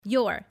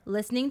You're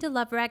listening to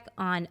LoveWRECK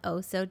on Oh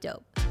So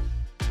Dope.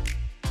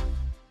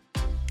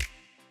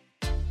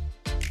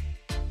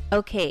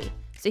 Okay,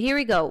 so here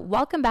we go.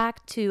 Welcome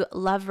back to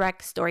LoveWRECK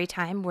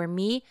Storytime, where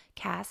me,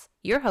 Cass,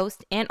 your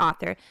host and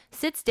author,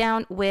 sits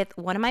down with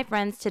one of my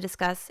friends to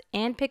discuss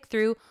and pick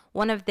through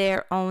one of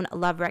their own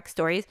LoveWRECK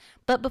stories.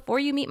 But before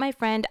you meet my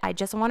friend, I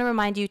just want to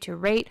remind you to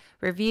rate,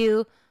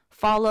 review,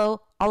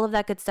 follow, all of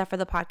that good stuff for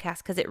the podcast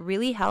because it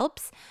really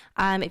helps.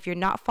 If you're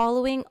not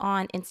following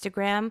on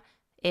Instagram,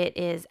 it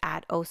is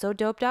at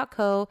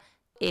ohsodope.co.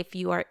 If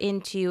you are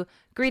into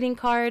greeting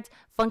cards,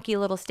 funky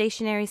little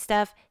stationery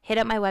stuff, hit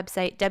up my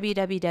website,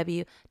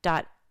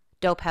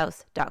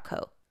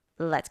 www.dopehouse.co.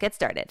 Let's get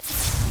started.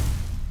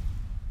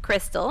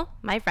 Crystal,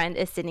 my friend,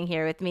 is sitting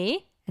here with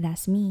me.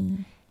 That's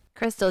me.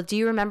 Crystal, do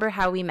you remember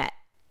how we met?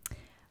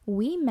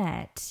 We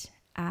met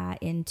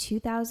in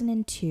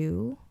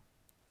 2002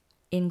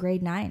 in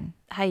grade 9.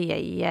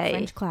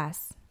 French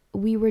class.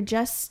 We were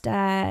just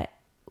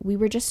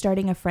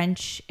starting a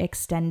French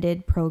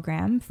extended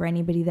program. For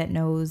anybody that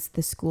knows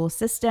the school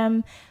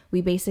system, we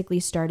basically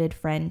started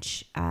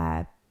French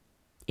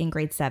in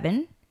grade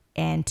 7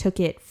 and took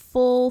it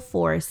full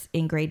force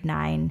in grade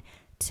 9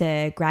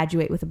 to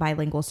graduate with a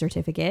bilingual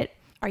certificate.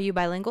 Are you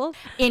bilingual?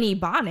 In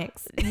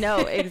Ebonics. No,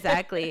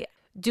 exactly.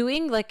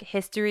 Doing like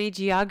history,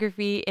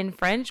 geography in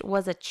French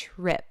was a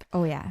trip.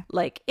 Oh yeah.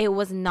 Like it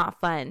was not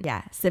fun.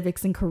 Yeah.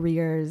 Civics and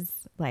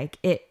careers. Like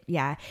it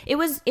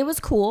was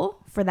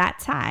cool for that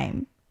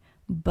time.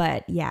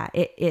 But yeah,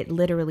 it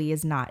literally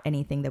is not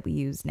anything that we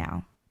use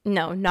now.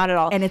 No, not at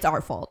all. And it's our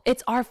fault.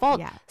 It's our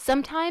fault. Yeah.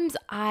 Sometimes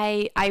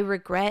I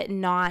regret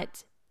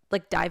not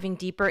like diving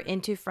deeper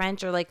into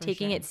French or like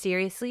taking it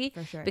seriously.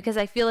 For sure. Because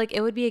I feel like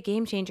it would be a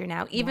game changer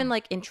now, even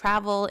like in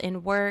travel,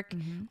 in work,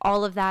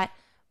 all of that.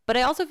 But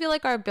I also feel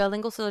like our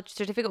bilingual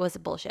certificate was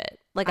bullshit.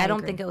 Like I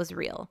don't think it was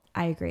real.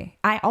 I agree.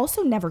 I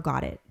also never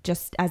got it.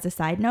 Just as a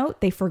side note,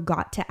 they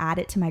forgot to add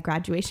it to my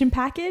graduation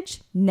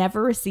package.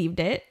 Never received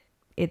it.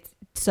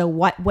 So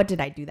what did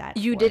I do that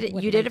You for? did it.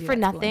 What You did I did it do for that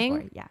nothing.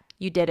 for? Yeah.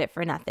 You did it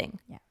for nothing.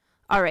 Yeah.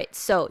 All right.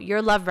 So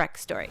your LoveWRECK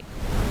story.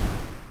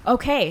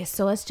 Okay,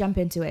 so let's jump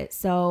into it.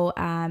 So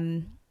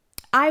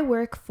I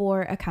work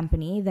for a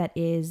company that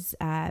is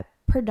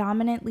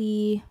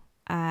predominantly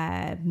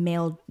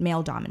male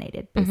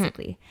dominated,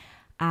 basically.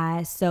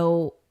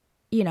 So,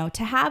 you know,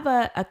 to have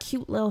a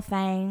cute little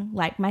thing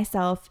like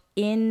myself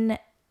in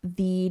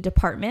the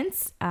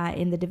departments,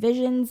 in the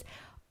divisions,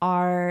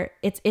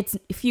 it's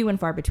few and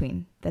far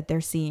between that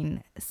they're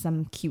seeing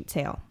some cute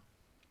tail.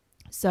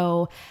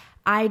 So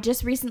I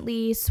just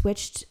recently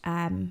switched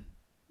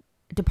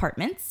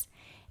departments,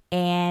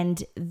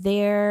 and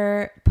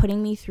they're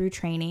putting me through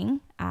training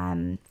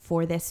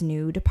for this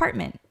new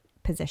department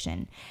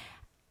position.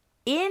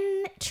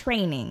 In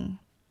training,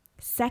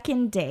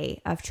 second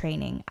day of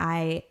training,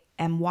 I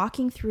am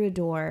walking through a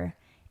door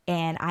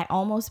and I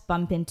almost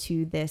bump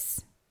into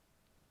this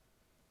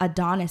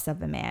Adonis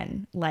of a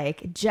man,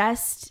 like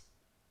just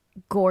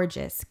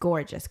gorgeous.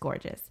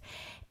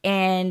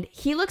 And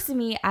he looks at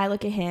me, I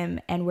look at him,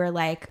 and we're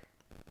like,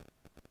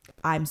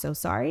 I'm so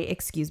sorry,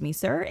 excuse me,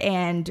 sir.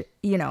 And,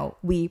 you know,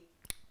 we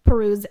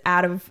peruse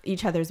out of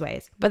each other's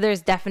ways. But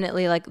there's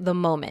definitely like the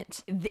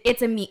moment.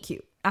 It's a meet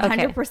cute,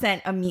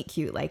 100% a meet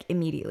cute, like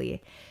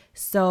immediately.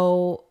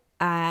 So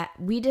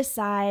we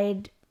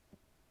decide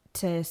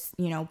to,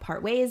 you know,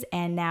 part ways.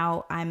 And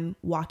now I'm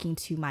walking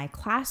to my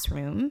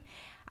classroom.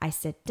 I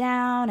sit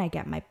down, I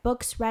get my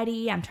books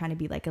ready. I'm trying to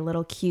be like a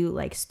little cute,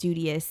 like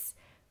studious,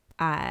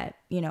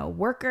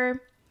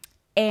 worker.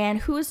 And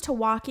who is to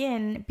walk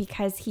in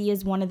because he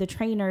is one of the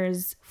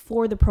trainers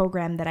for the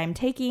program that I'm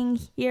taking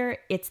here?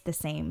 It's the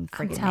same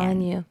friggin' man. I'm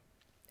telling you.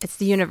 It's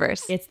the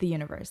universe. It's the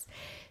universe.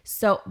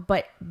 So,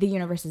 but the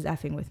universe is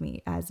effing with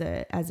me as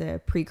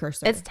a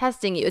precursor. It's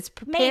testing you. It's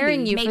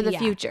preparing you for the yeah.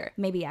 future.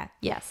 Maybe, yeah.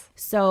 Yes.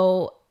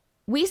 So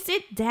we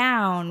sit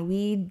down.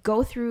 We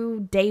go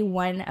through day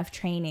 1 of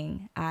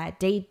training.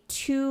 Day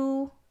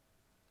 2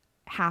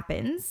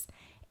 happens,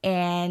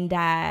 and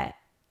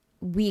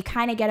we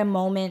kind of get a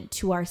moment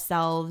to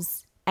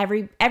ourselves.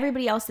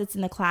 Everybody else that's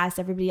in the class,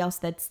 everybody else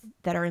that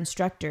are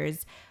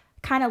instructors,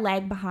 kind of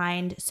lag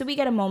behind. So we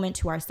get a moment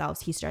to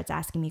ourselves. He starts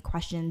asking me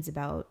questions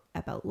about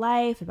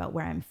life, about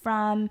where I'm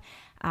from.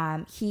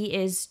 He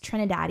is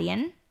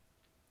Trinidadian,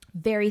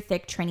 very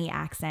thick Trini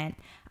accent.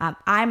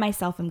 I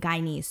myself am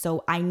Guyanese,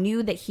 so I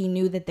knew that he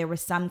knew that there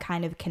was some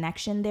kind of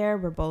connection there.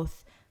 We're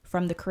both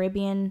from the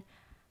Caribbean.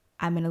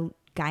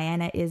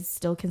 Guyana is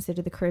still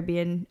considered the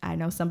Caribbean. I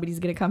know somebody's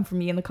going to come for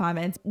me in the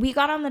comments. We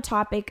got on the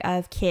topic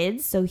of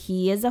kids. So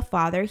he is a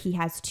father. He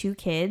has 2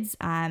 kids.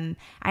 I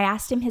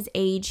asked him his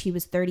age. He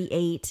was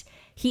 38.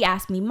 He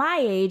asked me my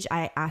age.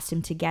 I asked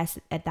him to guess.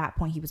 At that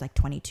point, he was like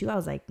 22. I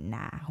was like,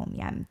 nah,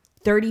 homie, I'm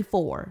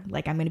 34.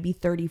 Like, I'm going to be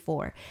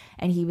 34.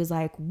 And he was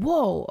like,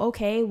 whoa,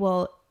 okay.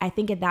 Well, I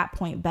think at that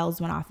point, bells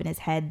went off in his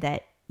head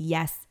that,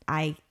 yes,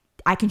 I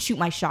can shoot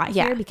my shot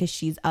here because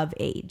she's of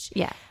age.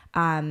 Yeah.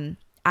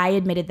 I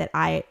admitted that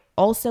I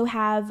also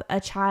have a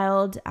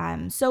child.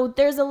 So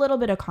there's a little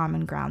bit of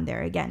common ground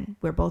there. Again,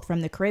 we're both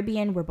from the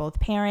Caribbean. We're both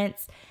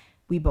parents.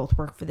 we both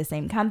work for the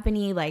same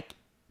company. Like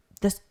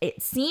this,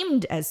 it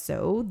seemed as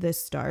though the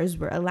stars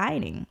were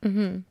aligning.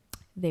 Mm-hmm.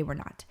 They were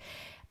not.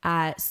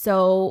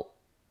 So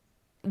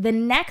the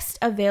next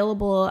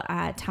available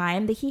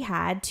time that he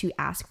had to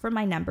ask for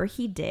my number,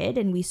 he did.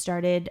 And we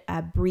started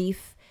a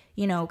brief,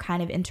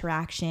 kind of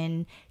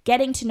interaction,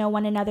 getting to know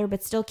one another,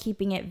 but still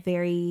keeping it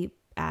very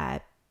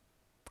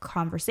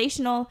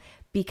conversational,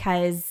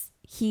 because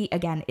he,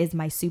 again, is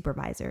my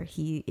supervisor.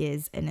 He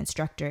is an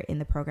instructor in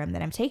the program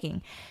that I'm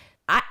taking.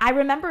 I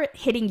remember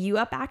hitting you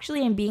up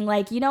actually and being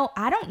like,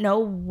 I don't know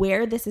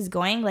where this is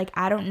going. Like,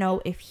 I don't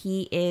know if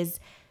he is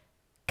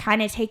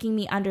kind of taking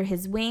me under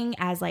his wing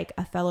as like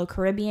a fellow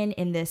Caribbean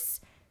in this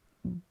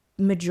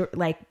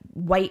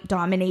white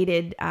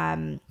dominated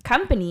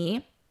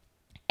company,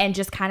 and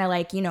just kind of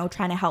like,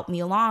 trying to help me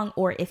along,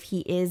 or if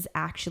he is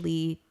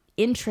actually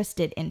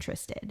interested.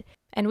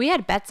 And we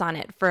had bets on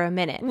it for a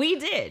minute. We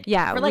did.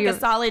 Yeah. For like a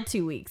solid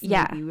 2 weeks.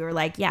 Yeah. Maybe. We were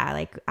like,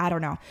 I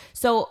don't know.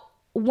 So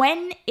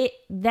when it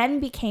then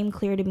became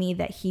clear to me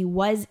that he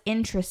was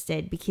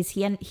interested, because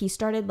he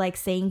started like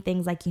saying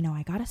things like,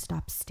 I got to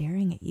stop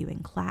staring at you in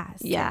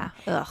class. Yeah.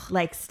 And,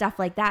 like stuff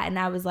like that. And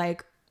I was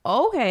like,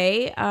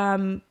 okay,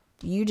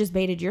 you just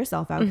baited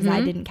yourself out because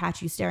I didn't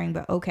catch you staring,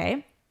 but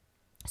okay.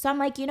 So I'm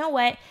like, you know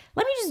what?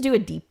 Let me just do a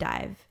deep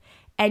dive.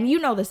 And you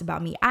know this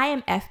about me. I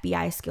am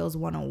FBI skills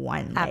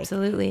 101. Like,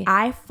 absolutely.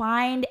 I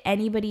find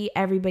anybody,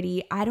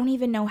 everybody. I don't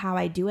even know how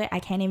I do it. I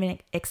can't even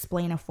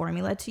explain a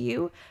formula to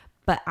you,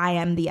 but I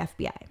am the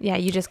FBI. Yeah,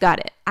 you just got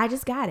it. I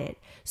just got it.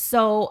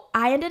 So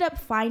I ended up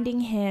finding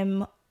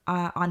him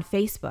on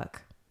Facebook.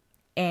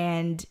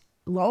 And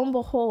lo and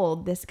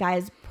behold, this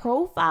guy's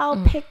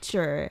profile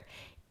picture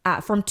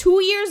from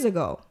 2 years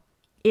ago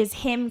is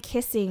him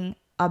kissing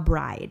a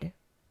bride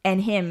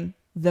and him,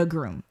 the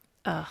groom.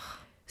 Ugh.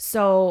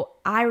 So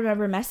I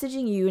remember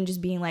messaging you and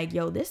just being like,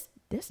 yo, this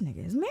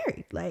nigga is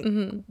married. Like,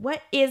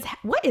 what is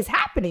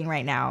happening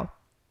right now?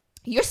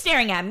 You're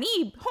staring at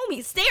me,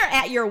 homie. Stare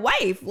at your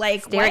wife.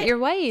 Like, stare at your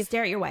wife.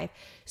 Stare at your wife.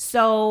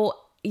 So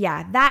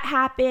yeah, that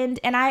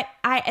happened. And I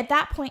at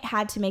that point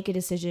had to make a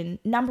decision.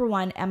 Number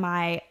one, am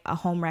I a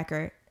home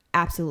wrecker?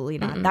 Absolutely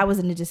not. That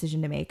wasn't a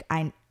decision to make.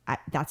 I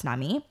that's not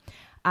me.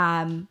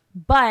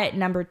 But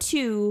number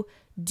two,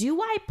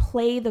 do I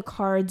play the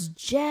cards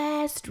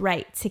just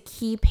right to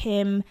keep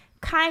him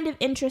kind of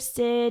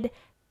interested,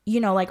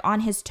 like on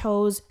his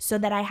toes, so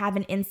that I have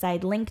an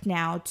inside link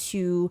now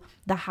to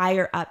the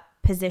higher up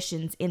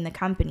positions in the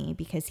company,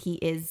 because he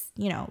is,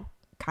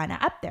 kind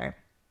of up there.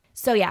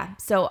 So yeah,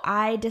 so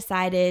I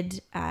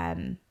decided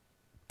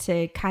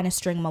to kind of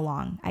string him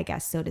along, I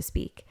guess, so to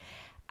speak.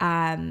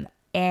 And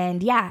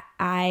yeah,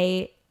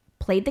 I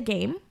played the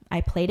game.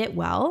 I played it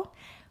well.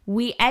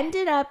 We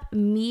ended up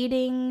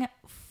meeting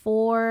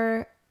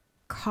for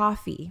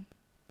coffee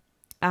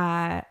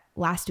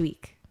last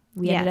week.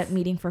 We ended up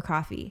meeting for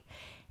coffee.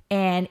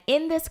 And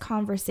in this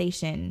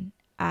conversation,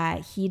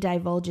 he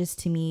divulges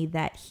to me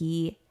that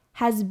he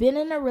has been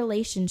in a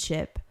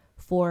relationship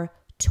for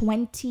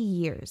 20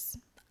 years.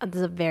 That's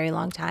a very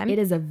long time. It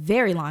is a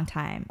very long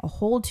time.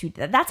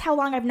 That's how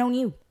long I've known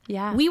you.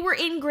 Yeah. We were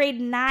in grade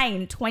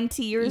 9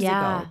 20 years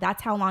ago.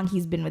 That's how long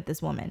he's been with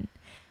this woman.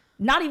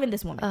 Not even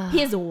this woman.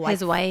 His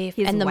wife.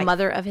 And the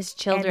mother of his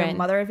children. And the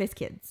mother of his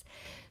kids.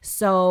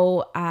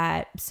 So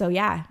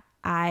yeah,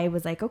 I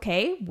was like,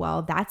 okay,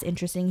 well, that's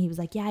interesting. He was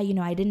like, yeah,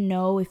 I didn't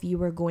know if you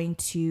were going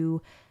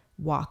to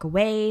walk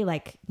away,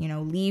 like,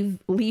 leave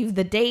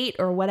the date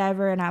or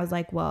whatever. And I was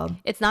like, well,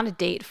 it's not a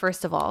date,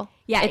 first of all.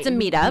 Yeah, it's a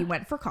meetup. We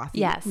went for coffee.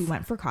 Yes. We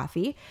went for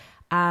coffee.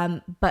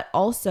 But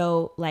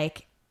also,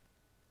 like,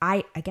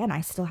 I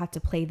still have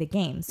to play the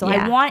game. So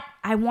yeah.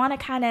 I want to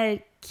kind of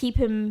keep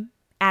him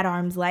at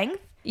arm's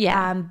length.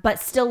 Yeah. But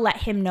still let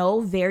him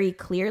know very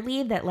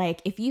clearly that,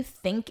 like, if you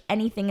think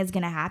anything is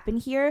going to happen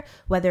here,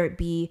 whether it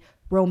be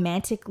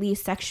romantically,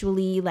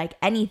 sexually, like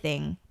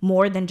anything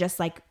more than just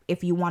like,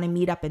 if you want to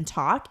meet up and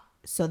talk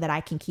so that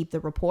I can keep the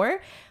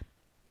rapport,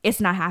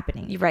 it's not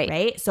happening.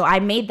 Right. So I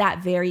made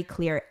that very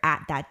clear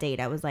at that date.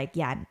 I was like,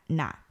 yeah,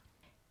 nah.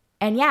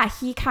 And yeah,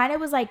 he kind of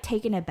was like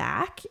taken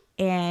aback,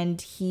 and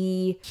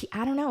he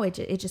I don't know,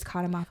 it just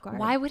caught him off guard.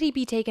 Why would he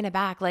be taken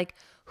aback? Like,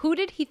 who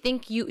did he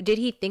think did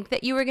he think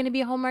that you were going to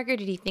be a homewrecker?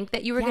 Did he think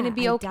that you were going to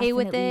be okay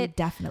with it?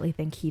 Definitely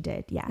think he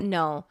did. Yeah.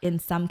 No. In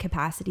some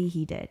capacity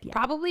he did. Yeah.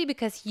 Probably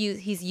because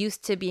he's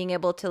used to being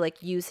able to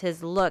like use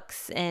his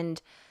looks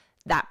and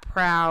that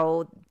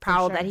prowl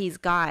that he's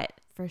got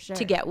for sure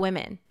to get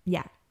women.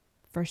 Yeah.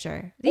 For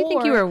sure. Do you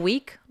think you were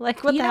weak?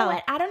 Like, what the hell?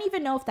 What? I don't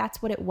even know if that's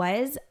what it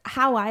was.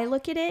 How I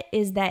look at it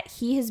is that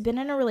he has been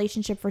in a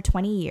relationship for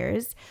 20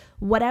 years.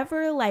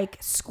 Whatever like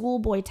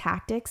schoolboy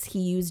tactics he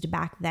used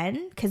back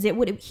then, because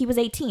he was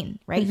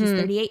 18, right? He's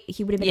 38.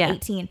 He would have been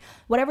 18.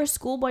 Whatever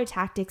schoolboy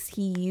tactics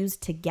he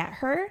used to get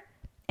her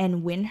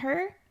and win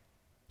her,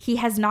 he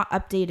has not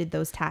updated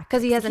those tactics.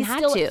 Because he hasn't had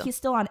to. He's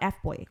still on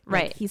F-boy.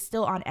 Right. He's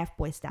still on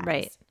F-boy status.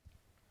 Right.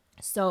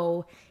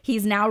 So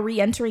he's now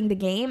re-entering the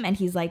game, and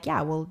he's like,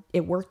 yeah, well,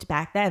 it worked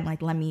back then.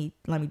 Like, let me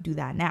do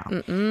that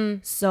now.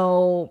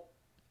 So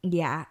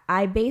yeah,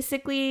 I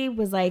basically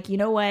was like, you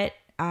know what?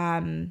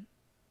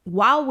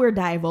 while we're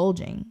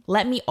divulging,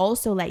 let me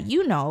also let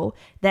you know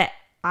that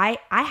I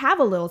have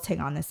a little thing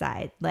on the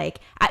side. Like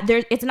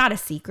it's not a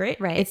secret.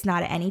 Right. It's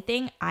not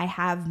anything. I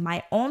have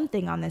my own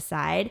thing on the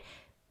side.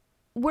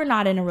 We're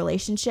not in a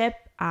relationship.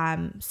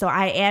 So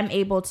I am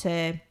able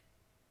to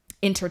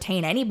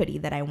entertain anybody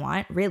that I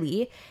want,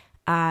 really.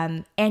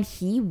 And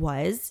he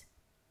was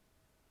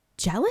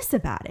jealous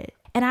about it.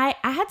 And I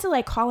had to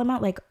like call him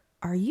out, like,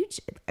 are you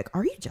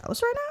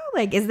jealous right now?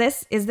 Like, is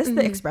this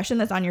the expression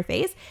that's on your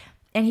face?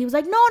 And he was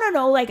like,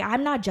 no, like,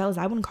 I'm not jealous.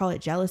 I wouldn't call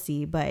it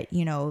jealousy, but,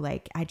 you know,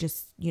 like, I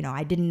just, you know,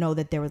 I didn't know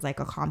that there was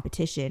like a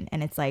competition.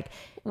 And it's like,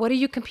 what are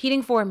you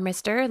competing for,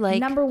 mister? Like,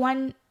 number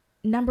one,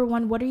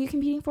 what are you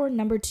competing for?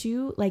 Number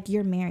two, like,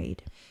 you're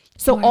married.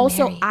 So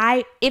also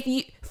married. If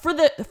you, for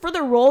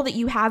the role that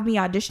you have me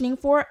auditioning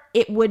for,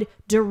 it would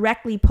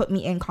directly put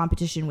me in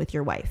competition with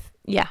your wife.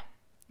 Yeah.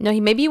 No,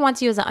 maybe he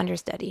wants you as an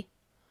understudy.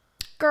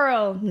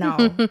 Girl, no.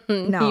 You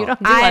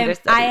don't do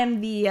understudy. I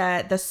am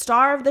the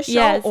star of the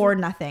show or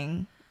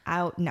nothing.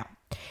 No.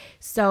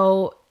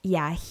 So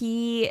yeah,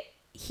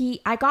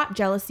 I got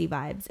jealousy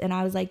vibes, and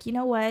I was like, you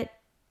know what?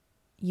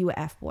 You a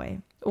F-boy.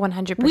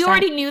 100%. We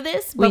already knew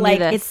this, but like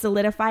it's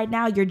solidified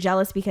now. You're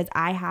jealous because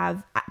I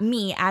have,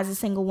 me as a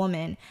single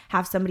woman,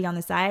 have somebody on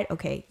the side.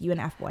 Okay, you an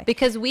F-boy.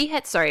 Because we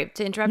had, sorry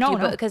to interrupt you,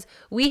 but because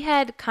we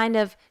had kind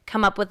of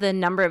come up with a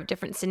number of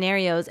different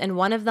scenarios, and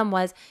one of them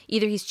was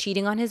either he's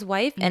cheating on his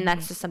wife, and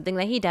that's just something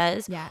that he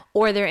does,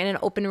 or they're in an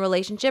open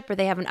relationship, or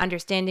they have an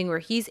understanding where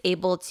he's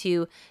able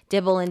to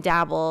dibble and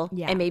dabble,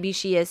 and maybe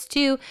she is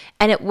too,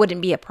 and it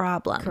wouldn't be a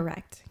problem.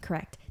 Correct.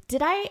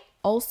 Did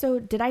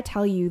I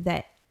tell you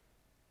that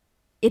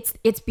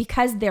it's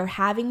because they're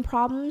having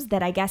problems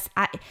that I guess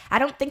I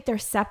don't think they're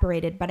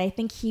separated, but I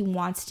think he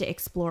wants to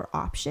explore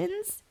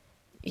options.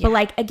 Yeah. But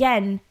like,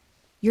 again,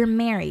 you're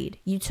married,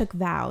 you took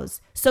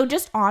vows. So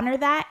just honor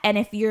that. And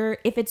if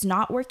it's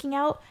not working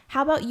out,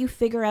 how about you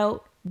figure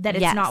out that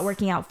it's not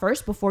working out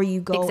first before you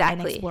go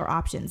and explore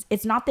options.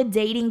 It's not the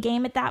dating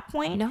game at that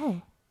point.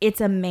 No. It's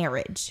a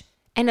marriage.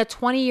 And a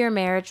 20-year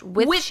marriage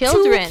with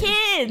children. 2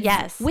 kids.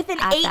 Yes. With an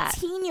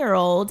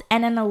 18-year-old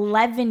and an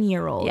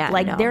 11-year-old.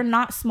 Yeah, they're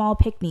not small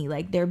pick-me.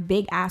 Like, they're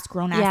big-ass,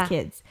 grown-ass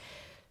kids.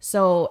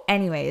 So,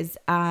 anyways,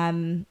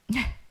 I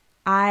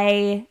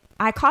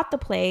caught the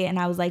play and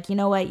I was like, you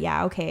know what?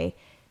 Yeah, okay.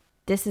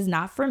 This is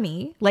not for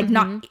me. Like,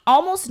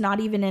 not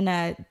even in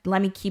a,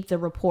 let me keep the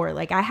rapport.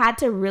 Like, I had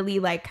to really,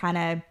 like, kind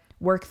of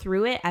work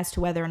through it as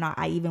to whether or not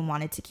I even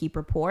wanted to keep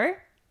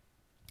rapport.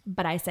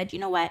 But I said, you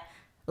know what?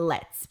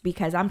 Let's,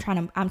 because I'm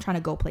trying to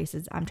go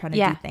places. I'm trying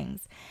to do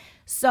things.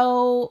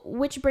 So,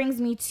 which brings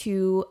me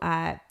to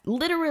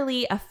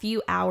literally a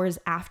few hours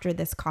after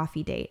this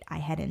coffee date, I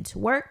head into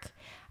work.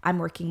 I'm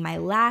working my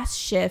last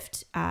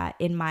shift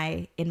in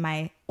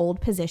my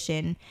old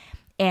position,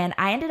 and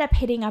I ended up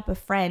hitting up a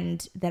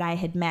friend that I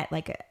had met,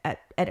 like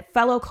a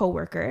fellow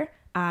coworker,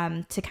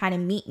 to kind of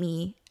meet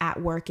me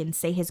at work and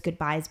say his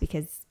goodbyes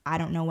because I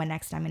don't know when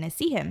next I'm going to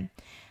see him.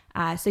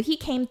 So he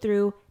came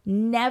through,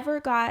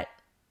 never got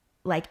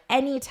like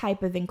any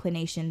type of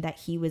inclination that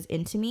he was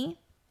into me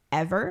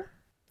ever.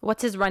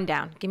 What's his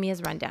rundown? Give me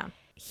his rundown.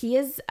 He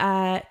is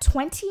a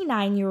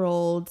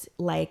 29-year-old,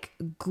 like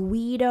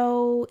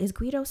Guido. Is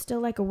Guido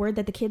still like a word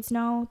that the kids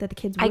know? That the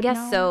kids would know? I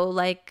guess so.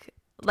 Like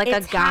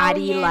Italian, a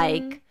gaudy,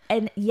 like.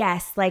 And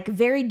yes, like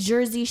very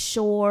Jersey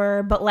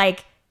Shore, but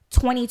like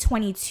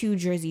 2022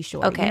 Jersey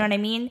Shore. Okay. You know what I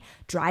mean?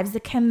 Drives the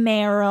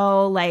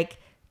Camaro, like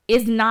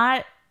is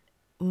not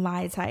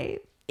my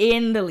type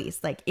in the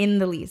least. Like in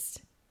the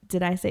least.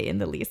 Did I say in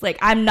the least? Like,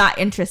 I'm not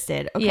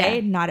interested. Okay.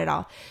 Yeah. Not at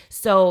all.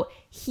 So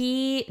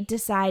he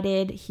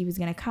decided he was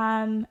going to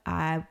come.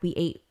 We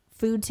ate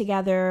food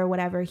together,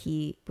 whatever.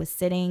 He was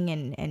sitting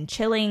and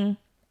chilling.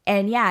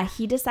 And yeah,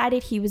 he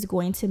decided he was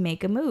going to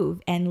make a move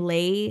and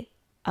lay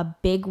a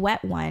big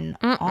wet one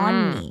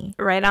on me.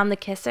 Right on the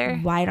kisser?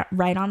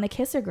 Right on the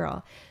kisser,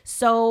 girl.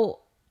 So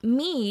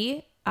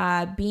me,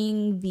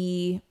 being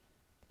the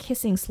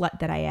kissing slut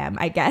that I am,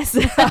 I guess.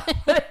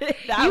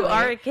 You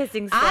are a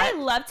kissing slut. I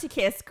love to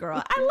kiss,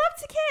 girl. I love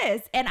to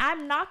kiss. And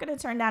I'm not going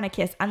to turn down a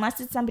kiss unless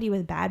it's somebody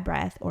with bad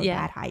breath or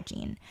bad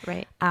hygiene.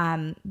 Right.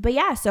 But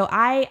yeah, so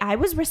I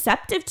was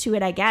receptive to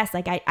it, I guess.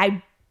 Like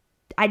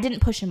I didn't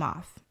push him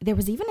off. There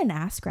was even an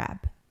ass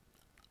grab.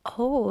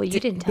 Oh, you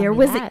didn't tell me that. There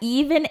was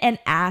even an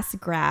ass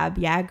grab.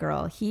 Yeah,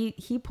 girl.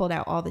 He pulled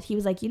out all the. He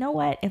was like, you know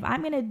what? If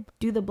I'm gonna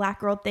do the black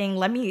girl thing,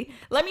 let me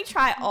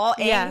try all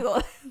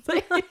angles.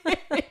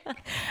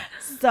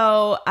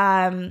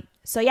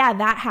 So yeah,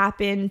 that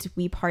happened.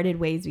 We parted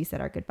ways. We said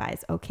our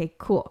goodbyes. Okay,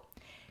 cool.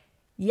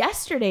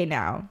 Yesterday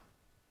now,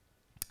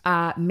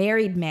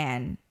 married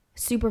man,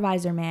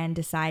 supervisor man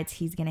decides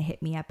he's going to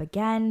hit me up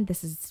again.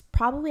 This is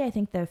probably, I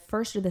think, the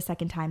first or the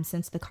second time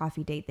since the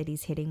coffee date that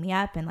he's hitting me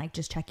up and like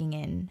just checking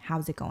in.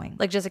 How's it going?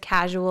 Like just a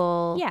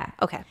casual. Yeah.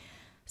 Okay.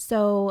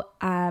 So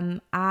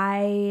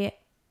I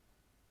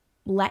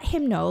let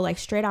him know like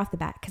straight off the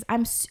bat because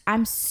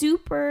I'm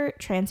super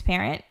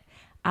transparent.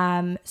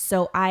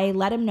 So I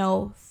let him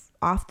know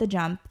off the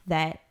jump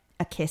that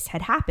a kiss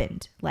had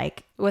happened,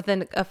 like with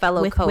a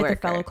fellow coworker. With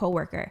a fellow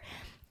coworker.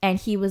 And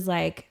he was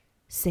like,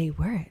 say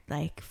word,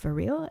 like for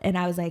real? And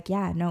I was like,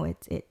 yeah, no,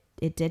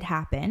 it did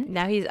happen.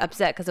 Now he's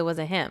upset because it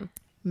wasn't him.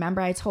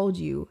 Remember I told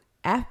you,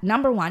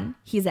 number one,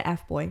 he's a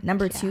F-boy.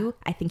 Number two,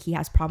 I think he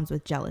has problems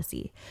with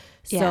jealousy.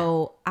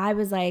 So I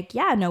was like,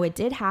 yeah, no, it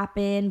did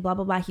happen, blah,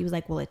 blah, blah. He was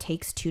like, well, it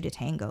takes two to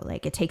tango.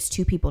 Like it takes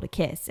two people to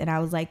kiss. And I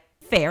was like,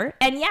 fair.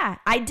 And yeah,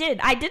 I did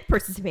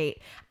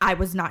participate. I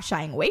was not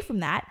shying away from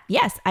that.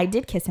 Yes, I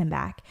did kiss him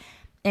back.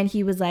 And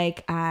he was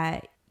like,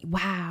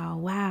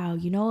 wow,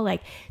 you know,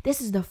 like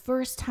this is the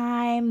first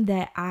time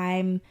that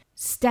I'm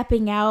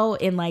stepping out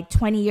in like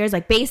 20 years,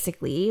 like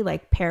basically,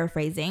 like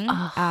paraphrasing.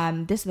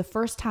 This is the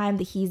first time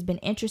that he's been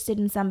interested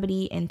in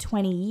somebody in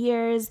 20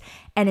 years.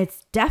 And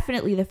it's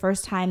definitely the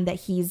first time that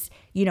he's,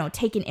 you know,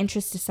 taken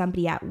interest to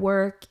somebody at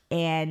work.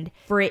 And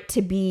for it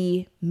to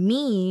be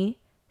me,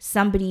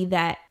 somebody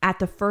that at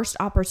the first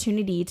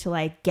opportunity to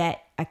like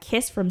get a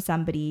kiss from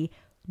somebody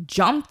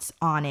jumped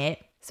on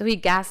it. So he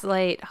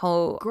gaslight,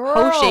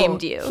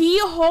 ho-shamed you. He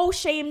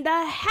ho-shamed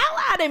the hell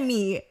out of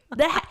me.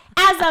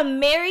 As a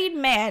married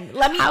man,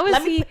 let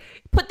me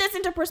put this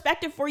into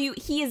perspective for you.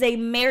 He is a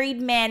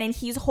married man and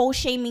he's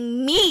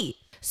ho-shaming me.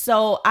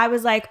 So I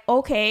was like,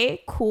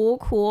 okay,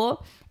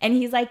 cool. And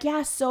he's like,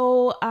 yeah,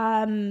 so,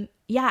 I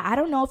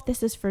don't know if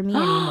this is for me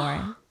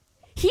anymore.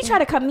 He tried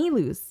to cut me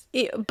loose.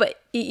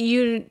 But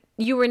you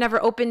were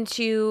never open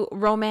to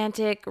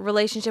romantic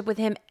relationship with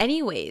him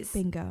anyways.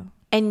 Bingo.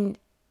 And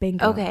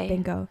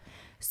Bingo.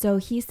 So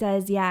he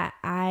says, yeah,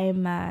 I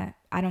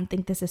don't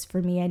think this is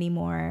for me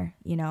anymore.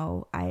 You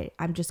know,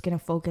 I'm just going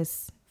to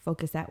focus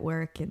at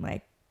work and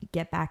like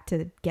get back to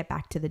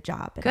the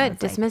job. And good.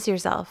 Dismiss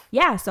yourself.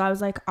 Yeah. So I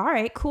was like, all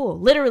right, cool.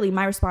 Literally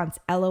my response,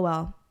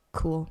 LOL,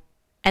 cool.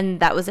 And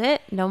that was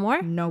it? No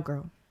more? No,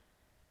 girl.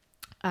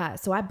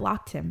 So I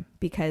blocked him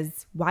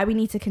because why we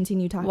need to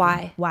continue talking?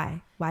 Why?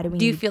 Why do we?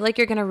 Do you feel like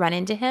you're going to run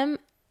into him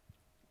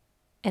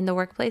in the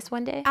workplace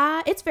one day?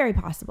 It's very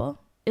possible.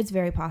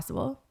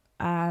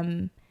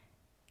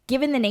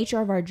 Given the nature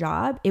of our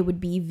job, it would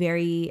be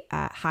very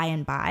high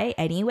and by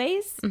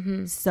anyways.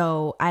 Mm-hmm.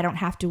 So I don't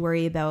have to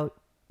worry about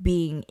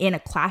being in a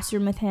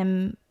classroom with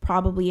him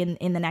probably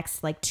in the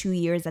next like 2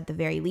 years at the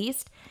very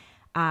least.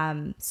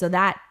 So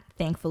that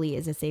thankfully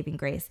is a saving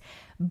grace.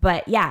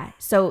 But yeah,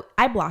 so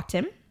I blocked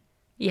him.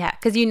 Yeah,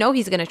 because you know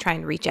he's going to try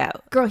and reach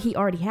out. Girl, he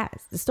already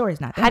has. The story's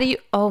not done. How do you...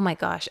 Oh my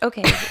gosh.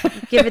 Okay.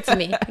 Give it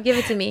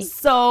to me.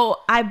 So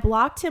I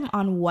blocked him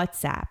on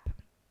WhatsApp.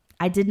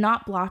 I did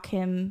not block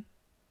him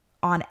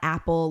on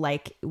Apple,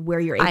 like where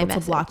you're able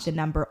to block the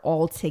number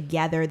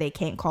altogether. They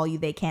can't call you.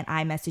 They can't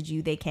iMessage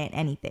you. They can't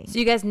anything. So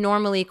you guys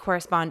normally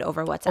correspond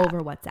over WhatsApp?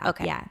 Over WhatsApp,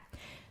 okay. Yeah.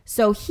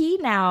 So he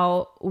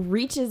now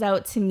reaches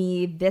out to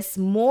me this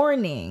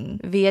morning.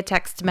 Via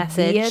text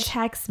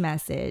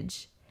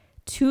message.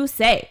 To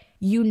say...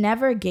 You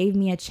never gave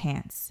me a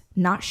chance.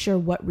 Not sure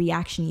what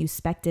reaction you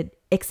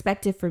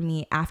expected from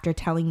me after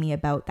telling me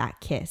about that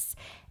kiss.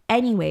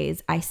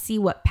 Anyways, I see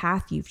what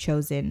path you've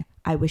chosen.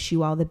 I wish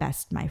you all the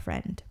best, my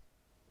friend.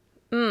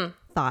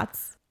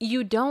 Thoughts?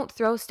 You don't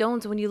throw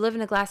stones when you live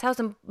in a glass house.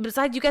 And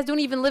besides, you guys don't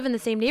even live in the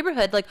same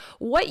neighborhood. Like,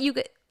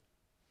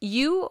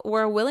 you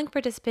were a willing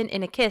participant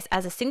in a kiss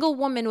as a single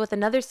woman with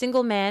another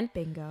single man.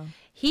 Bingo.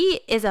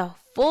 He is a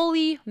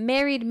fully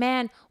married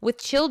man with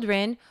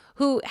children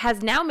who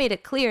has now made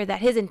it clear that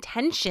his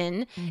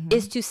intention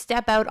is to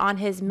step out on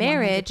his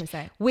marriage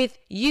 100%. With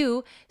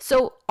you.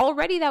 So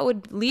already that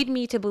would lead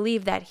me to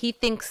believe that he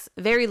thinks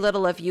very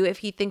little of you if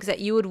he thinks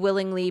that you would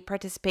willingly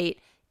participate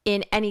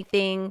in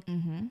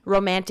anything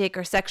romantic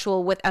or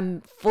sexual with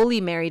a fully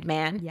married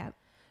man. Yep.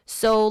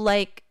 So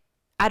like,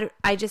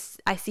 I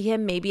see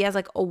him maybe as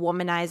like a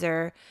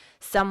womanizer,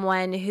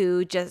 someone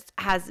who just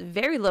has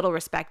very little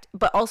respect,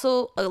 but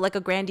also like a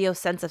grandiose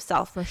sense of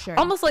self. For sure.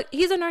 Almost like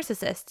he's a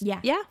narcissist.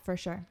 Yeah, for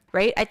sure.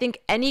 Right? I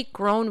think any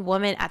grown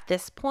woman at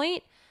this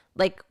point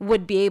like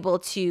would be able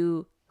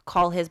to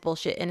call his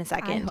bullshit in a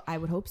second. I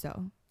would hope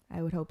so.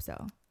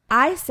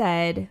 I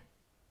said,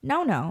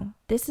 no,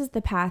 this is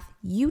the path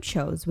you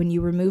chose when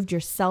you removed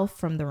yourself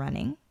from the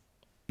running.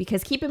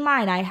 Because keep in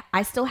mind,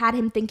 I still had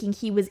him thinking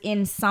he was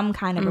in some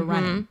kind of a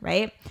running,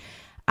 right?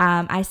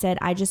 I said,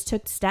 I just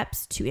took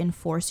steps to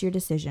enforce your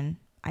decision.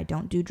 I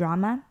don't do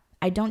drama.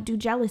 I don't do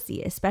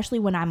jealousy, especially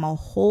when I'm a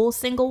whole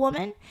single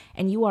woman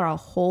and you are a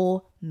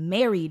whole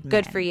married man.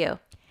 Good for you.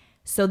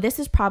 So this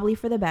is probably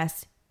for the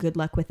best. Good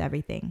luck with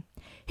everything.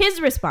 His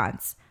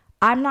response,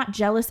 I'm not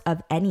jealous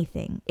of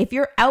anything. If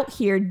you're out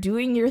here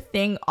doing your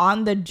thing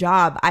on the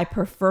job, I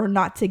prefer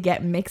not to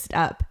get mixed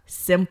up.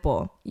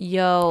 Simple.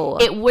 Yo.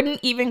 It wouldn't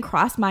even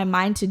cross my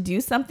mind to do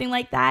something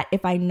like that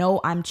if I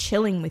know I'm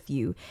chilling with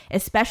you,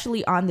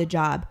 especially on the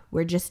job.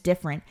 We're just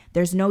different.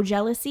 There's no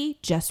jealousy,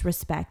 just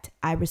respect.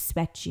 I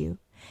respect you.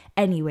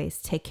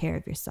 Anyways, take care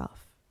of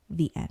yourself.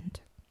 The end.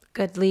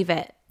 Good. Leave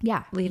it.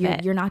 Yeah. Leave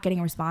it. You're not getting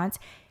a response.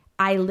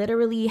 I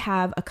literally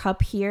have a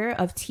cup here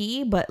of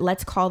tea, but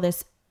let's call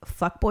this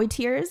fuckboy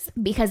tears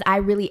because I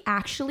really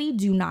actually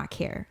do not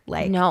care.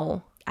 Like,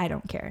 no, I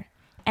don't care.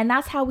 And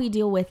that's how we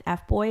deal with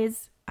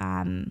F-boys.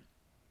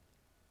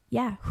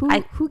 yeah,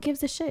 who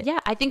gives a shit? Yeah,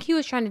 I think he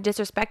was trying to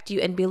disrespect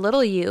you and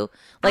belittle you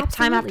like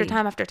time after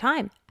time after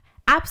time.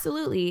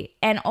 Absolutely.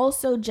 And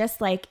also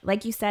just like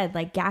you said,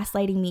 like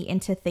gaslighting me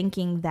into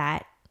thinking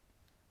that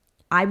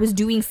I was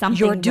doing something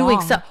You're doing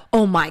wrong. so.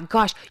 Oh my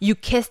gosh, you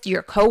kissed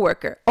your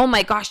coworker. Oh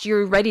my gosh,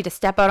 you're ready to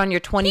step out on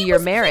your 20-year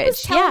marriage. He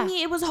was telling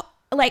me it was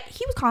like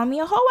he was calling me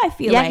a hoe. I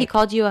feel yeah, like he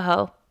called you a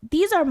hoe.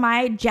 These are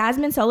my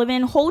Jasmine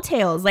Sullivan hoe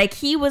tales. Like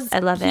he was. I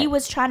love it. He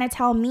was trying to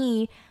tell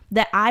me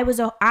that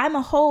I'm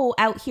a hoe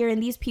out here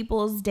in these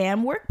people's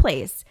damn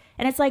workplace.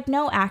 And it's like,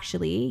 no,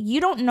 actually,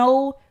 you don't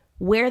know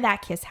where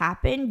that kiss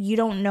happened. You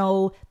don't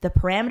know the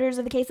parameters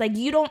of the case. Like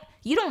you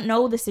don't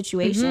know the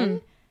situation.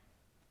 Mm-hmm.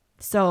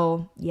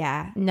 So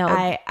yeah, no,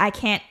 I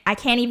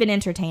can't even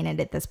entertain it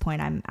at this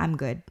point. I'm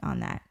good on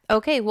that.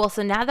 Okay, well,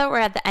 so now that we're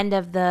at the end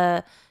of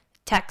the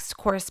text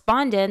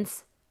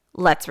correspondence,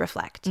 let's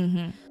reflect.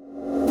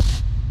 Mm-hmm.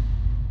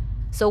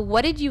 So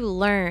what did you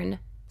learn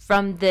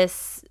from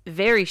this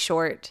very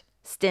short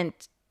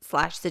stint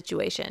 /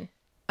 situation?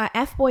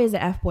 F-boy is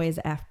a F-boy is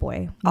a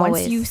F-boy. Always.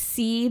 Once you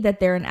see that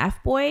they're an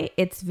F-boy,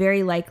 it's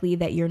very likely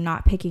that you're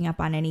not picking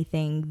up on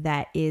anything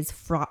that is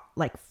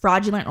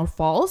fraudulent or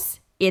false.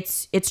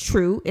 It's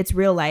true. It's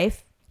real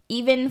life.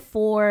 Even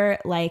for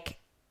like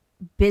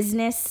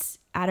business,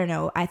 I don't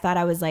know. I thought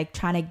I was like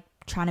trying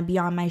to be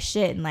on my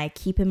shit and like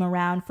keep him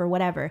around for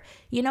whatever.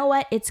 You know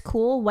what? It's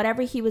cool.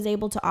 Whatever he was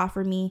able to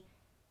offer me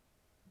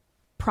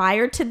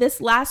prior to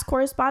this last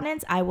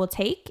correspondence, I will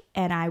take,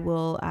 and I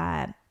will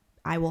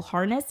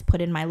harness,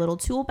 put in my little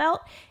tool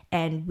belt,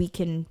 and we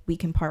can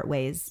part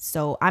ways.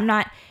 So I'm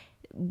not.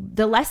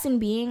 The lesson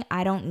being,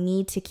 I don't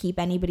need to keep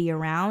anybody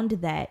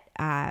around that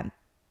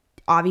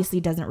obviously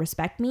doesn't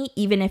respect me,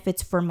 even if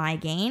it's for my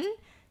gain.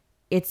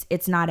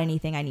 It's not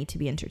anything I need to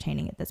be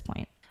entertaining at this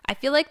point. I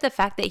feel like the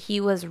fact that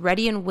he was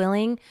ready and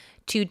willing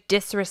to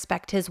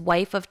disrespect his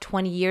wife of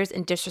 20 years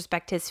and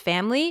disrespect his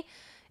family,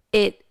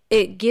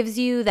 it gives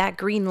you that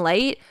green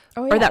light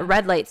or that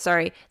red light.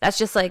 Sorry. That's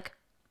just like,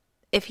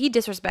 if he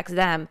disrespects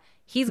them,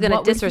 he's going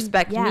to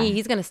disrespect me.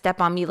 He's going to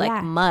step on me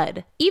like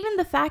mud. Even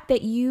the fact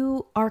that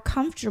you are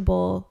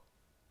comfortable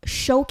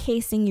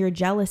showcasing your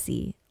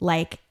jealousy,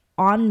 like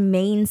on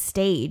main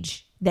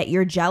stage, that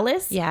you're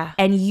jealous,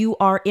 and you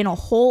are in a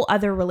whole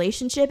other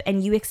relationship,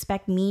 and you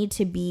expect me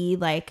to be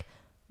like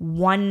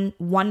one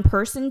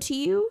person to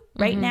you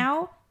right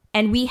now,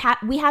 and we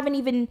haven't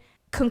even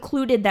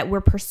concluded that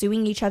we're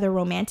pursuing each other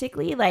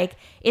romantically. Like,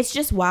 it's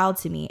just wild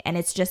to me, and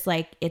it's just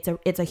like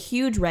it's a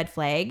huge red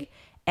flag,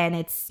 and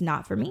it's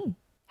not for me.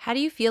 How do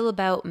you feel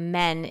about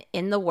men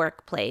in the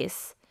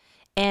workplace?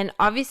 And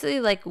obviously,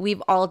 like,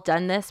 we've all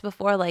done this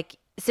before, like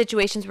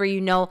situations where,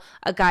 you know,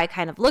 a guy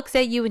kind of looks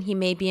at you and he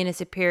may be in a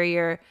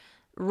superior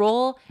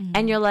role,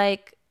 and you're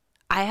like,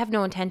 I have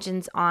no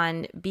intentions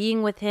on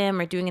being with him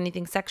or doing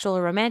anything sexual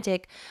or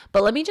romantic,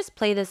 but let me just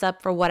play this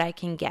up for what I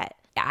can get.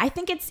 I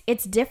think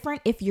it's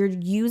different if you're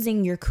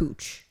using your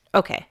cooch.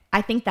 Okay.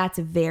 I think that's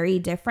very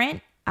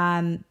different.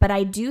 But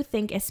I do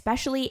think,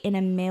 especially in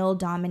a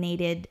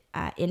male-dominated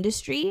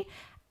industry,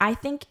 I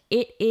think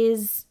it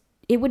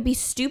would be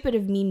stupid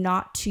of me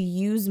not to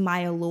use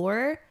my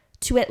allure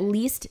to at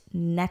least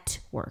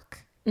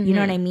network. You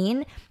know what I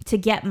mean? To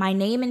get my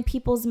name in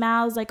people's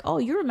mouths, like, oh,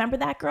 you remember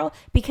that girl?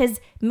 Because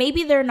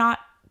maybe they're not,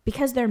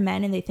 because they're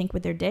men and they think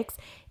with their dicks.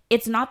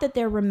 It's not that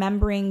they're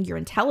remembering your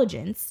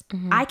intelligence.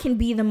 I can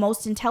be the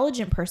most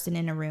intelligent person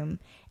in a room,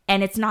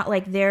 and it's not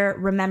like they're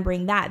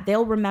remembering that.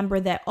 They'll remember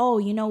that, oh,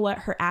 you know what?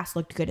 Her ass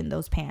looked good in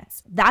those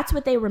pants. That's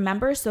what they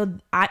remember. So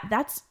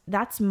that's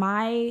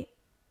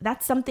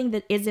something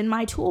that is in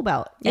my tool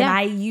belt, and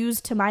I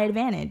use to my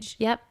advantage.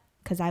 Yep.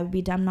 Because I would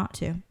be dumb not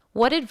to.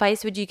 What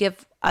advice would you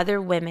give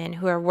other women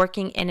who are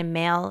working in a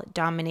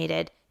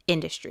male-dominated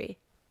industry?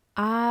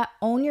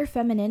 Own your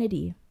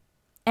femininity.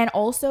 And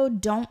also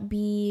don't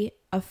be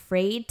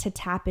afraid to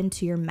tap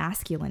into your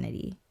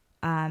masculinity.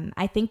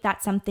 I think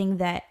that's something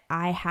that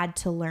I had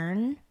to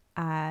learn,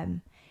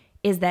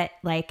 is that,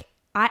 like,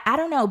 I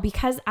don't know,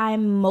 because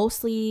I'm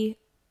mostly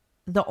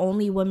the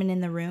only woman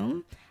in the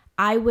room,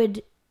 I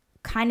would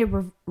kind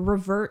of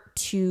revert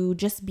to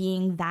just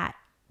being that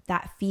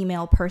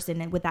female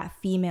person and with that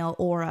female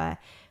aura,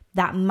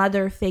 that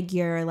mother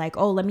figure, like,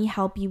 oh, let me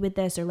help you with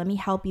this or let me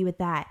help you with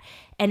that.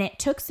 And it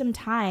took some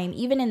time,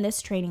 even in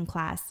this training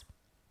class,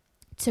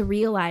 to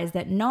realize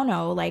that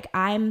no, like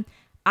I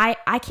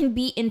can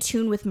be in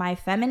tune with my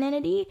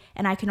femininity,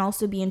 and I can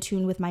also be in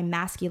tune with my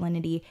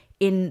masculinity,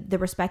 in the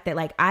respect that,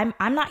 like, I'm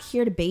not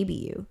here to baby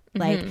you.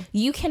 Like,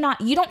 you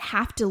don't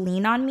have to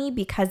lean on me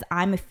because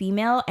I'm a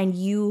female and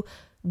you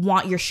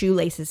want your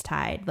shoelaces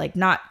tied. Like,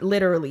 not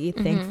literally,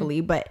 thankfully,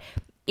 but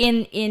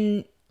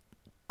in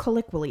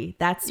colloquially,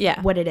 that's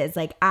what it is.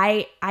 Like,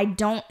 I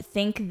don't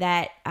think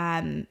that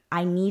you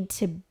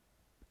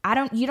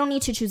don't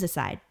need to choose a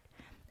side.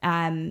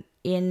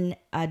 In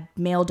a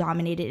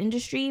male-dominated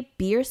industry,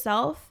 be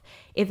yourself.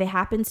 If it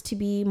happens to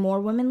be more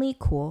womanly,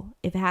 cool.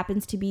 If it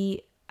happens to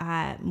be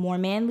more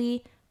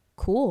manly,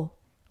 cool.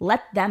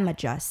 Let them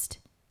adjust.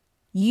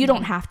 You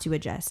don't have to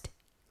adjust.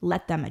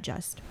 Let them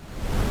adjust.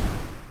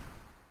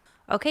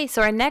 Okay,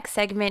 so our next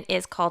segment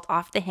is called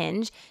Off the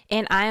Hinge,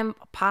 and I'm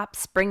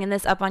Pops bringing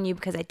this up on you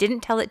because I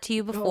didn't tell it to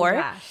you before.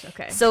 Oh gosh,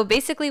 okay. So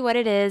basically what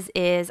it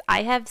is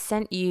I have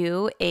sent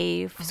you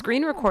a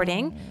screen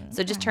recording,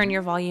 so just turn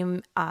your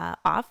volume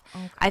off.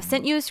 Okay. I've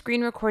sent you a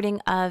screen recording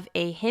of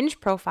a Hinge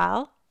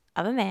profile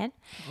of a man,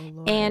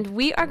 and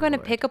we are going to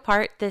pick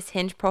apart this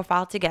Hinge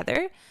profile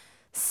together.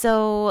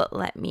 So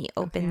let me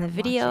open the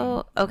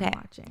video. Okay.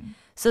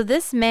 So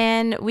this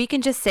man, we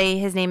can just say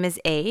his name is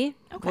A.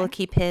 Okay. We'll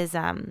keep his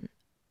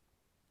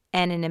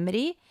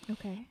anonymity.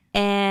 Okay.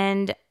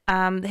 And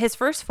his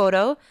first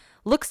photo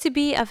looks to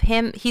be of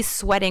him. He's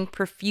sweating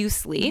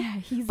profusely.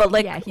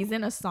 Yeah, he's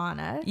in a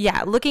sauna.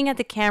 Yeah, looking at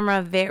the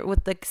camera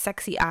with like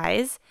sexy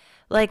eyes.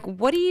 Like,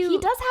 what do you? He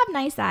does have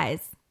nice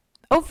eyes.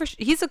 Oh, for sure.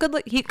 He's a good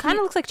look. He kind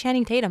of looks like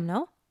Channing Tatum,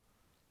 no?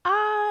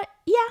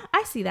 Yeah,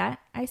 I see that.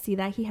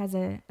 He has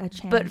a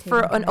Channing But Tatum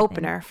for an kind of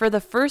opener, thing. for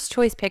the first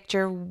choice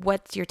picture,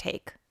 what's your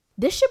take?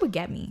 This shit would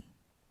get me.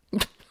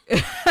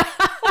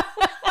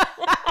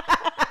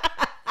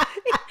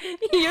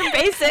 You're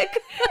basic.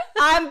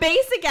 I'm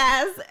basic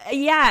as.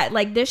 Yeah,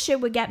 like this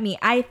shit would get me.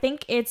 I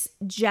think it's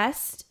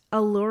just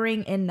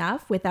alluring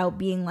enough without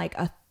being like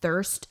a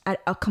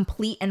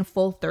complete and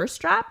full thirst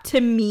trap.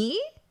 To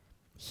me,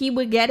 he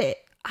would get it.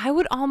 I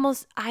would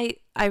almost, I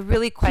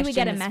really question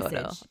this this message.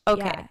 photo.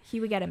 Okay. Yeah, he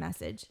would get a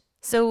message.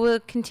 So we'll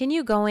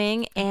continue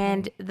going,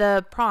 and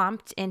the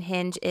prompt in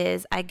Hinge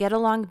is, I get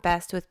along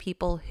best with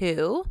people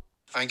who...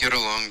 I get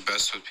along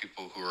best with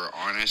people who are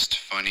honest,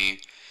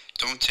 funny,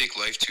 don't take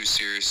life too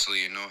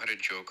seriously, and know how to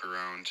joke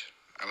around.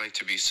 I like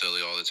to be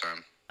silly all the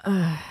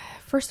time.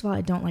 First of all,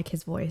 I don't like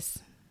his voice.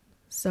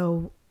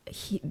 So,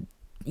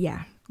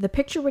 the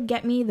picture would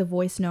get me, the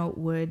voice note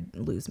would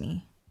lose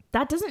me.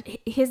 That doesn't,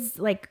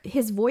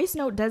 his voice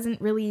note doesn't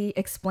really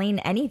explain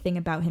anything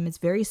about him. It's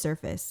very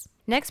surface.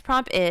 Next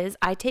prompt is,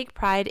 I take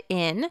pride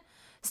in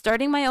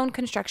starting my own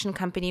construction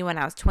company when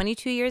I was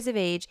 22 years of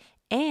age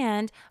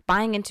and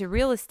buying into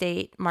real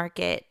estate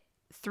market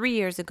 3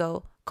 years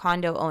ago,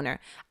 condo owner.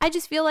 I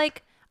just feel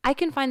like I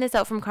can find this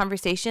out from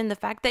conversation. The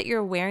fact that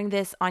you're wearing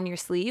this on your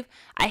sleeve,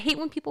 I hate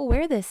when people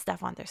wear this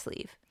stuff on their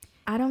sleeve.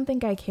 I don't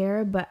think I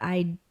care, but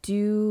I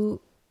do.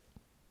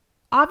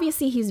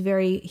 Obviously, he's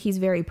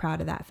very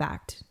proud of that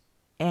fact.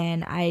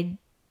 And I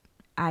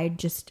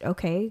just,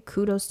 okay,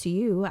 kudos to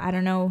you. I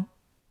don't know.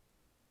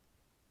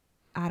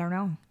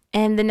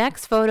 And the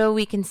next photo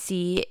we can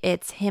see,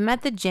 it's him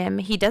at the gym.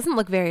 He doesn't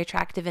look very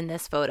attractive in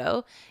this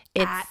photo.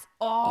 At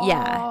all.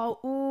 Yeah.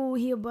 Ooh,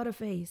 he a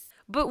butterface.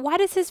 But why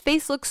does his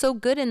face look so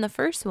good in the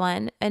first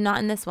one and not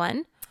in this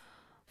one?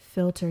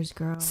 Filters,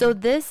 girl. So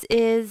this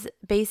is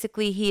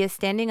basically, he is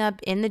standing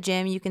up in the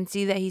gym. You can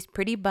see that he's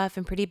pretty buff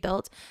and pretty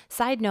built.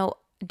 Side note,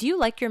 do you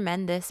like your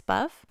men this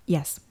buff?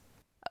 Yes.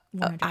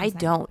 100%. I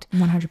don't.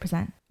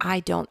 100%. I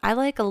don't. I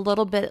like a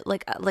little bit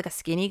like a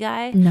skinny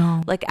guy.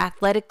 No. Like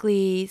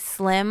athletically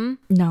slim.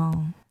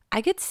 No.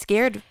 I get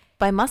scared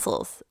by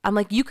muscles. I'm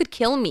like, you could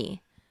kill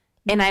me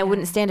and I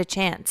wouldn't stand a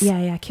chance.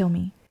 Yeah, kill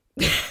me.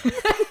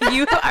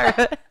 You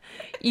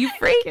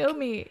freak. Kill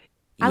me.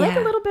 I like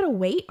a little bit of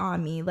weight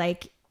on me.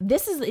 Like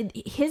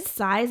his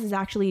size is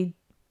actually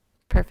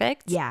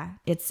perfect. Yeah,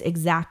 it's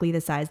exactly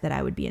the size that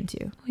I would be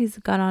into. He's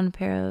got on a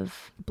pair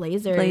of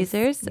blazers.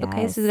 Yes.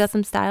 Okay, so he's got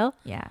some style.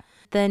 Yeah.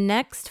 The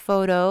next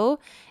photo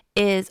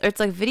it's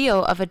like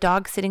video of a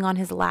dog sitting on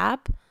his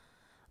lap.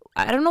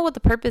 I don't know what the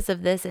purpose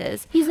of this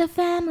is. He's a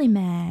family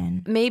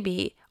man.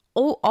 Maybe.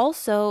 Oh,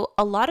 also,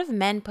 a lot of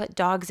men put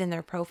dogs in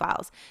their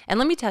profiles. And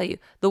let me tell you,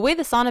 the way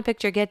the sauna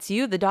picture gets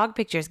you, the dog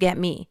pictures get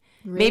me.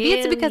 Really? Maybe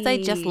it's because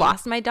I just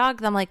lost my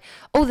dog. I'm like,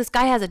 oh, this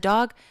guy has a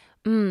dog.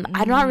 I'm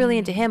not really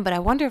into him, but I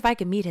wonder if I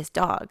could meet his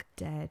dog.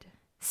 Dead.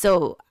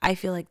 So I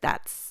feel like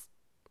that's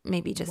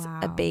maybe just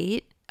a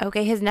bait.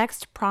 Okay, his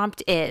next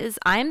prompt is,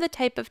 I'm the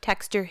type of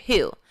texter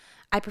who,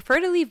 I prefer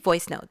to leave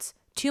voice notes.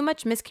 Too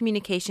much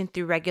miscommunication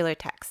through regular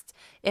text.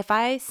 If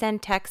I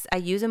send texts, I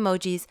use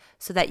emojis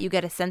so that you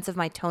get a sense of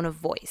my tone of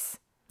voice.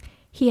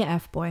 He a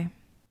F-boy.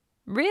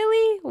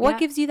 Really? What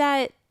gives you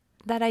that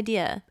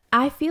idea?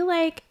 I feel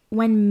like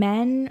when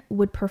men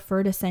would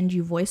prefer to send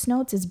you voice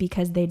notes is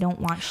because they don't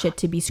want shit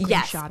to be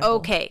screenshotable. Yes,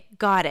 okay,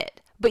 got it.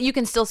 But you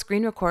can still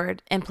screen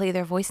record and play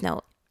their voice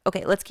note.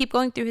 Okay, let's keep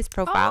going through his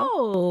profile.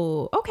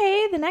 Oh,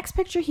 okay. The next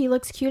picture, he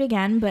looks cute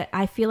again, but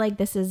I feel like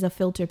this is a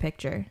filter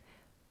picture,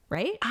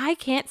 right? I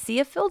can't see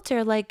a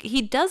filter. Like,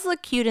 he does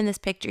look cute in this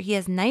picture. He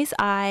has nice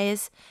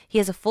eyes. He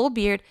has a full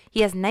beard.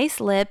 He has nice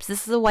lips.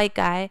 This is a white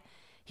guy.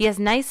 He has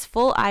nice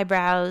full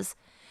eyebrows.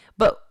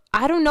 But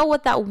I don't know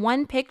what that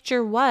one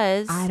picture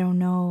was. I don't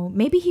know.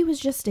 Maybe he was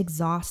just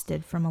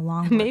exhausted from a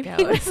long workout.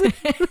 Maybe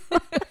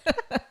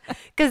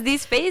because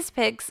these face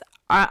pics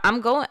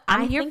I'm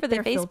here for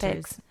the face filters.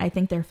 pics. I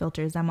think they're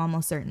filters. I'm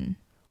almost certain.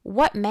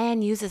 What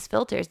man uses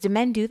filters? Do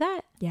men do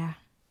that? Yeah.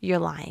 You're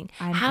lying.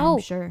 I'm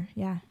sure.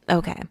 Yeah.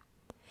 Okay.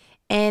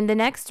 And the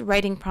next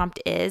writing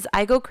prompt is,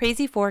 I go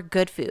crazy for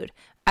good food.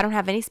 I don't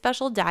have any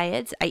special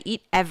diets. I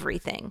eat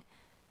everything.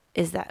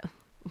 Is that,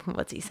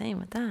 what's he saying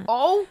with that?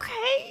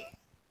 Okay.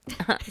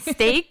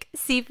 Steak,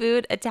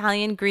 seafood,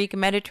 Italian, Greek,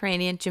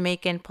 Mediterranean,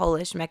 Jamaican,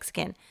 Polish,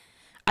 Mexican.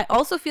 I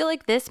also feel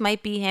like this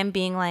might be him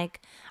being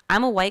like,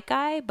 I'm a white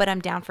guy, but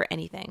I'm down for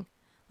anything.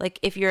 Like,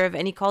 if you're of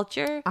any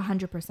culture.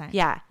 100%.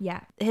 Yeah.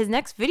 Yeah. His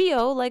next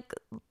video, like,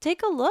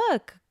 take a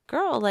look.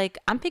 Girl, like,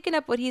 I'm picking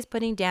up what he's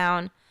putting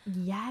down.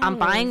 Yes. I'm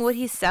buying what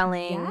he's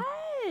selling.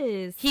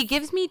 Yes. He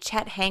gives me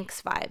Chet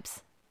Hanks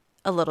vibes.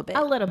 A little bit.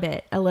 A little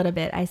bit.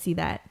 I see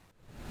that.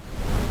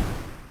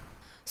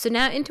 So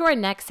now into our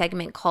next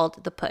segment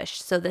called The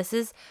Push. So this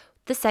is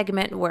the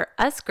segment where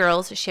us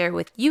girls share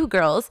with you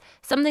girls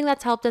something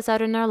that's helped us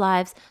out in our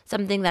lives,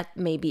 something that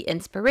may be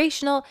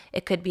inspirational.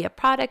 It could be a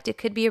product, it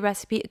could be a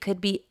recipe, it could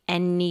be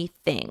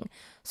anything.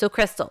 So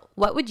Crystal,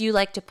 what would you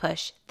like to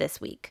push this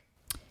week?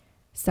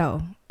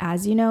 So,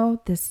 as you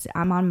know,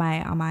 I'm on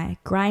my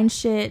grind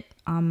shit,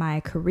 on my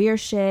career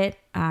shit.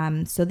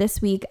 So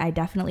this week I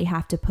definitely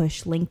have to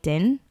push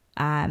LinkedIn.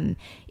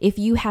 If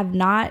you have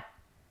not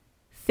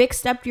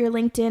fixed up your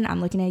LinkedIn, I'm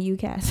looking at you,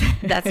 Cass.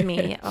 That's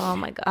me. Oh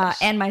my gosh.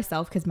 And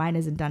myself, because mine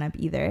isn't done up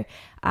either.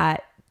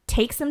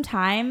 Take some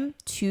time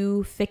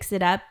to fix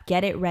it up,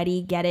 get it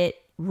ready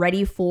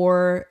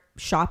for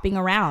shopping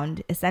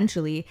around,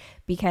 essentially,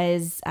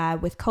 because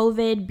with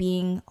COVID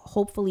being,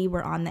 hopefully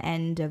we're on the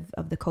end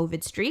of the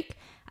COVID streak,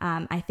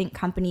 I think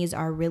companies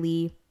are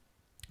really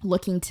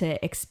looking to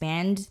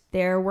expand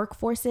their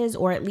workforces,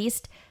 or at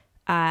least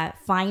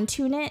fine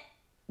tune it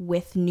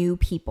with new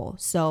people.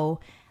 So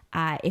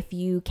if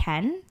you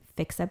can,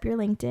 fix up your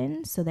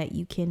LinkedIn so that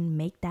you can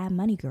make that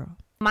money, girl.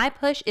 My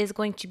push is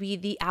going to be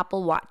the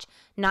Apple Watch.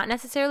 Not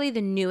necessarily the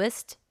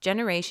newest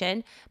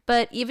generation,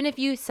 but even if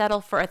you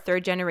settle for a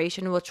third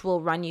generation, which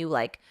will run you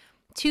like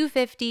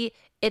 $250,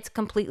 it's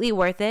completely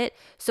worth it.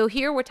 So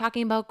here we're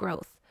talking about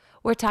growth.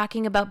 We're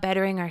talking about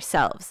bettering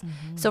ourselves.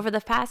 Mm-hmm. So for the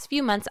past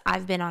few months,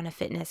 I've been on a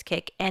fitness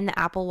kick, and the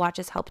Apple Watch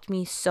has helped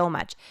me so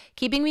much,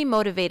 keeping me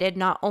motivated,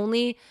 not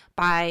only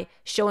by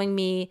showing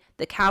me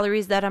the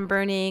calories that I'm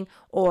burning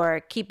or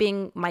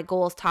keeping my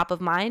goals top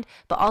of mind,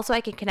 but also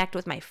I can connect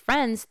with my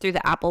friends through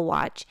the Apple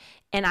Watch,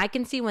 and I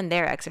can see when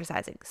they're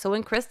exercising. So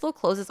when Crystal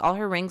closes all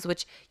her rings,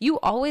 which you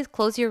always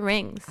close your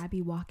rings. I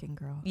be walking,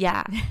 girl.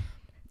 Yeah.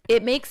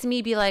 It makes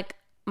me be like,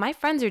 my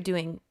friends are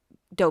doing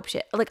dope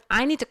shit. Like,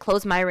 I need to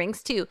close my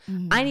rings too.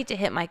 Mm-hmm. I need to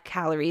hit my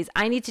calories.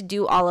 I need to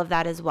do all of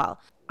that as well.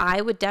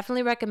 I would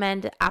definitely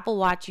recommend Apple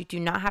Watch. You do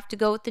not have to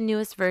go with the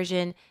newest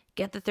version.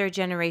 Get the third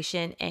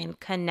generation and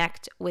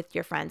connect with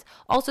your friends.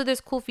 Also,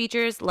 there's cool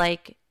features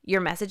like your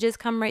messages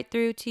come right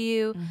through to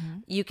you. Mm-hmm.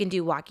 You can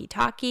do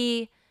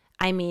walkie-talkie.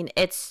 I mean,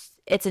 it's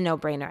a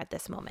no-brainer at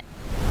this moment.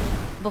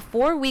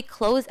 Before we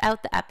close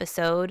out the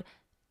episode,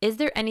 is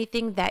there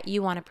anything that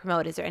you want to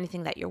promote? Is there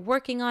anything that you're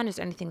working on? Is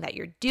there anything that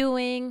you're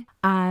doing?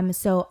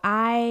 So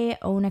I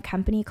own a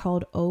company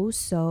called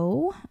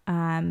So.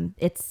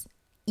 It's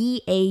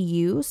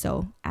EAU.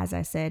 So as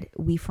I said,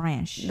 we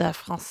French. Le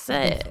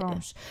français.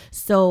 French.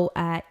 So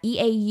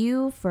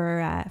EAU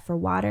for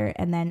water,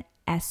 and then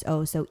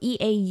SO. So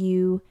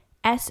EAUSO.co.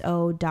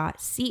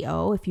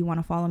 If you want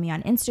to follow me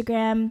on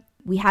Instagram.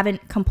 We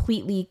haven't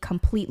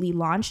completely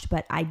launched,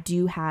 but I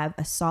do have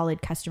a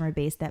solid customer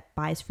base that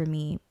buys from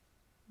me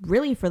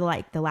really for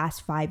like the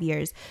last 5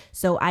 years.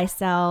 So I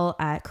sell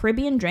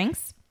Caribbean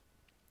drinks,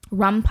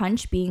 rum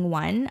punch being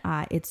one.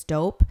 It's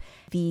dope.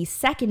 The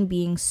second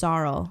being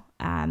sorrel,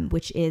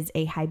 which is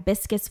a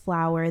hibiscus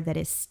flower that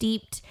is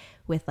steeped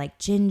with like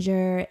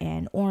ginger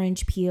and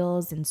orange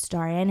peels and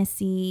star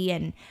anise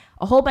and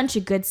a whole bunch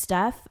of good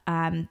stuff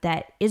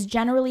that is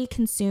generally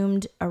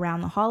consumed around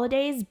the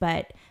holidays.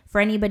 But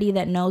for anybody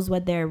that knows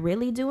what they're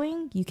really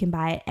doing, you can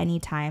buy it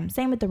anytime.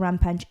 Same with the rum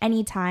punch,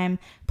 anytime.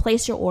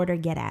 Place your order,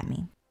 get at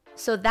me.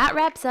 So that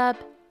wraps up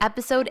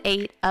episode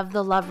 8 of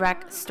the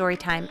LoveWRECK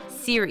Storytime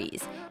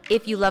series.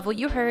 If you love what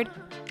you heard,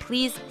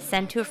 please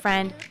send to a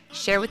friend,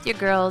 share with your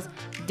girls,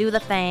 do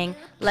the thing.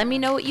 Let me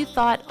know what you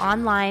thought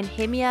online.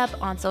 Hit me up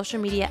on social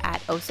media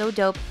at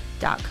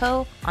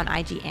osodope.co on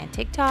IG and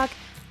TikTok,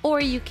 or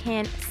you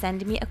can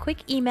send me a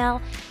quick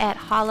email at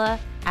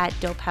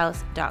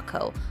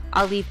holla@dopehouse.co.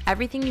 I'll leave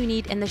everything you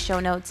need in the show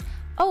notes.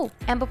 Oh,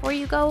 and before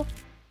you go,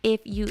 if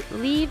you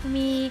leave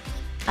me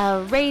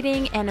a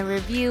rating and a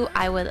review,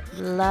 I would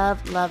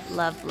love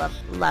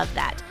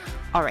that.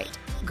 All right,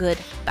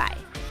 goodbye.